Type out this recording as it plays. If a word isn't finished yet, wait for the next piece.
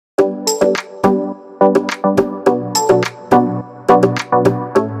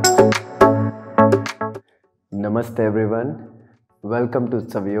Namaste everyone. Welcome to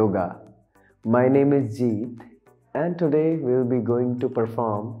Savyoga. My name is Jeet and today we'll be going to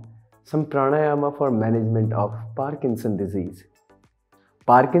perform some pranayama for management of Parkinson's disease.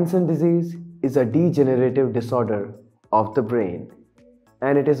 Parkinson's disease is a degenerative disorder of the brain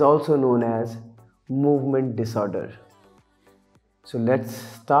and it is also known as movement disorder. So let's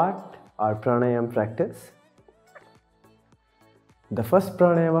start our pranayama practice. The first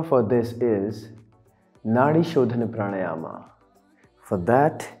pranayama for this is Nadi Shodhana Pranayama. For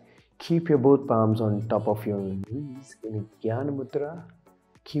that, keep your both palms on top of your knees in Jnana Mudra.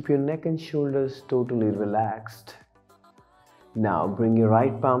 Keep your neck and shoulders totally relaxed. Now bring your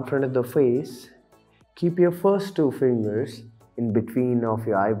right palm in front of the face. Keep your first two fingers in between of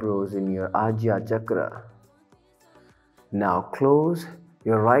your eyebrows in your Ajna chakra. Now close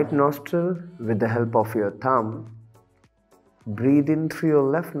your right nostril with the help of your thumb. Breathe in through your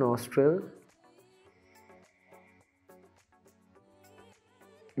left nostril.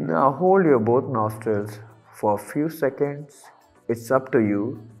 Now hold your both nostrils for a few seconds. It's up to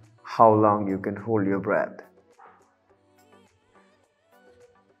you how long you can hold your breath.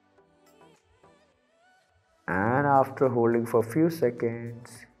 And after holding for a few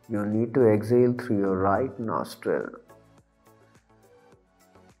seconds, you'll need to exhale through your right nostril.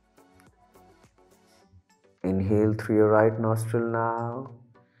 Inhale through your right nostril now.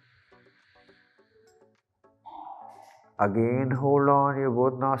 Again, hold on your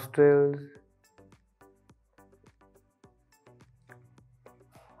both nostrils.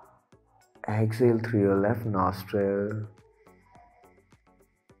 Exhale through your left nostril.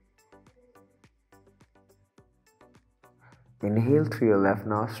 Inhale through your left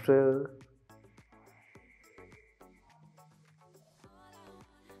nostril.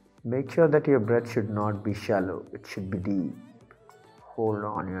 Make sure that your breath should not be shallow, it should be deep. Hold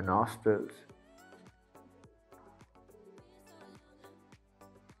on your nostrils.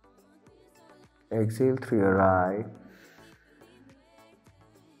 Exhale through your right.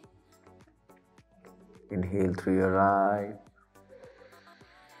 Inhale through your right.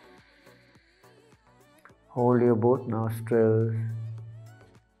 Hold your both nostrils.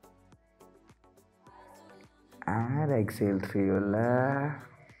 And exhale through your left.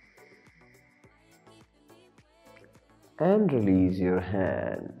 And release your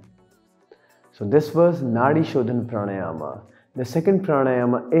hand. So this was Nadi Shodhana Pranayama. The second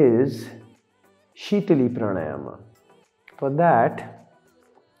pranayama is Shitali Pranayama. For that,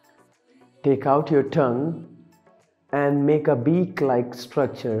 take out your tongue and make a beak-like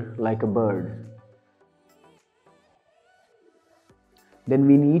structure like a bird. Then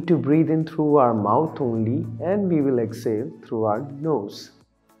we need to breathe in through our mouth only and we will exhale through our nose.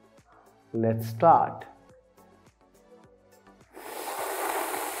 Let's start.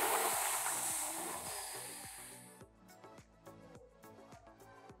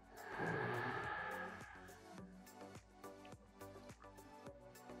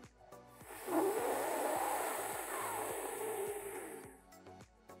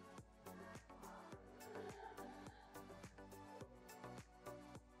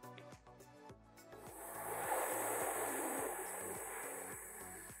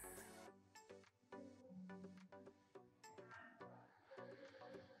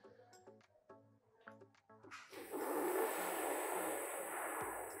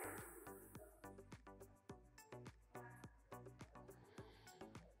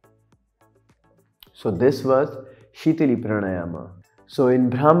 So this was Shitali Pranayama. So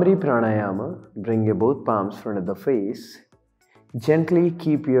in Bhramari Pranayama, bring your both palms in front of the face. Gently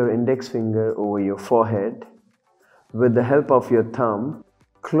keep your index finger over your forehead. With the help of your thumb,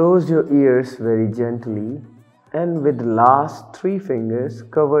 close your ears very gently and with the last three fingers,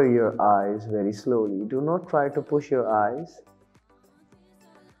 cover your eyes very slowly. Do not try to push your eyes.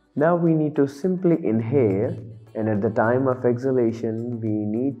 Now we need to simply inhale and at the time of exhalation, we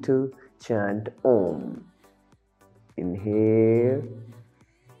need to chant Om. Inhale.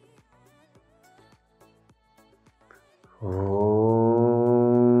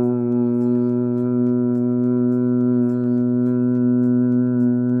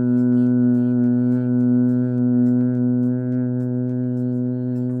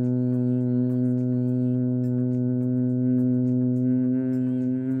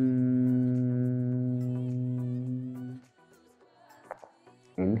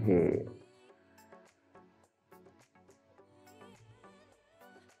 Inhale.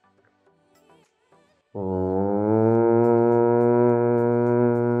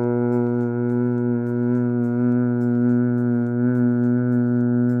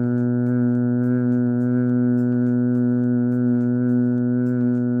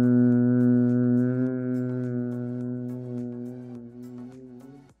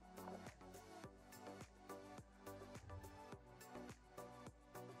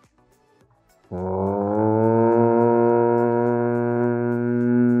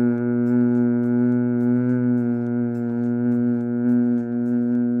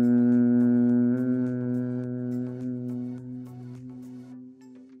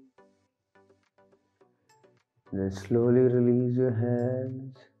 Then slowly release your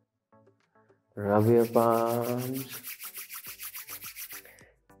hands. Rub your palms.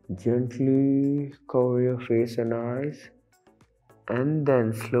 Gently cover your face and eyes. And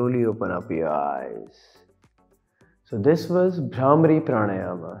then slowly open up your eyes. So this was Bhramari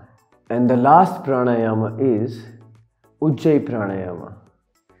Pranayama. And the last pranayama is Ujjayi Pranayama.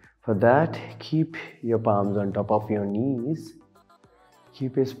 For that, keep your palms on top of your knees.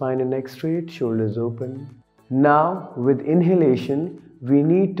 Keep your spine and neck straight, shoulders open. Now, with inhalation, we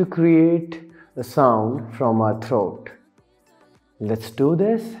need to create a sound from our throat. Let's do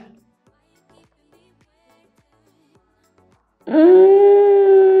this.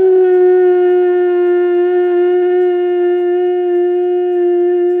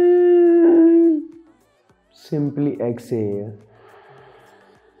 Simply exhale.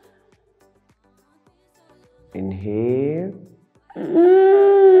 Inhale.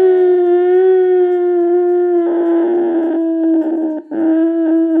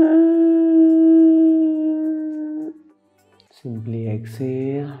 Simply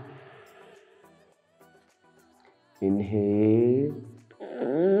exhale. Inhale.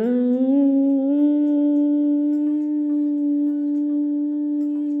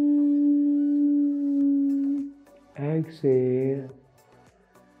 Exhale.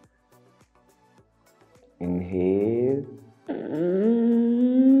 Inhale.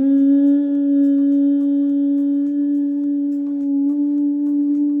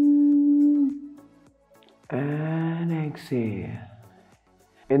 And exhale.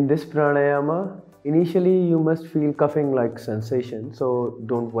 In this pranayama, initially you must feel coughing like sensation, so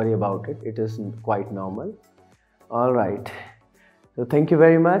don't worry about it. It is quite normal. Alright. So thank you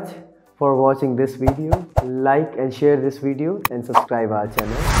very much for watching this video. Like and share this video and subscribe our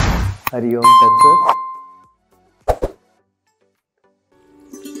channel. Hari Om Tat Sat.